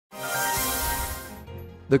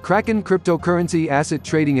The Kraken cryptocurrency asset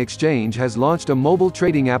trading exchange has launched a mobile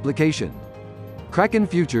trading application. Kraken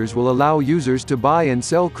Futures will allow users to buy and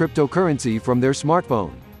sell cryptocurrency from their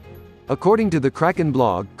smartphone. According to the Kraken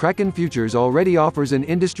blog, Kraken Futures already offers an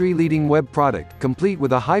industry-leading web product, complete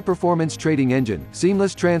with a high-performance trading engine,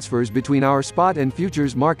 seamless transfers between our spot and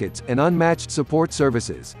futures markets, and unmatched support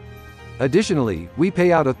services. Additionally, we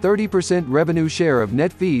pay out a 30% revenue share of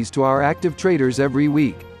net fees to our active traders every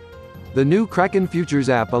week. The new Kraken Futures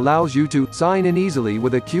app allows you to sign in easily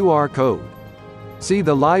with a QR code. See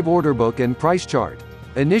the live order book and price chart.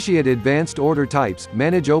 Initiate advanced order types,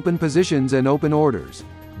 manage open positions and open orders.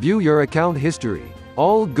 View your account history.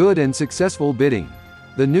 All good and successful bidding.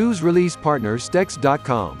 The news release partner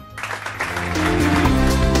stex.com.